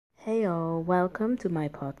Hey all, welcome to my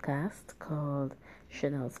podcast called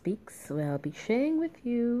Chanel Speaks, where I'll be sharing with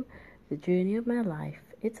you the journey of my life.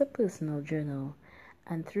 It's a personal journal,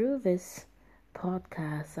 and through this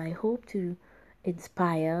podcast, I hope to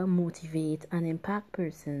inspire, motivate, and impact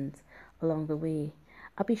persons along the way.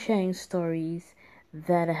 I'll be sharing stories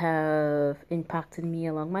that have impacted me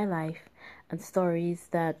along my life and stories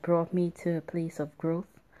that brought me to a place of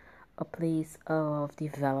growth, a place of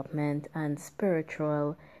development, and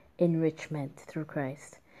spiritual enrichment through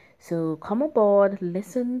Christ. So come aboard,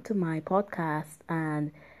 listen to my podcast,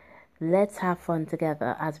 and let's have fun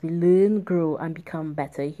together as we learn, grow, and become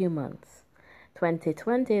better humans.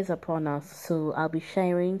 2020 is upon us, so I'll be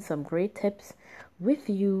sharing some great tips with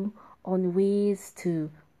you on ways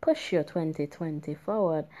to push your 2020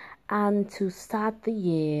 forward and to start the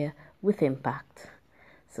year with impact.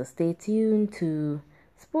 So stay tuned to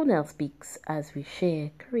Spoonell Speaks as we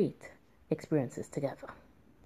share great experiences together.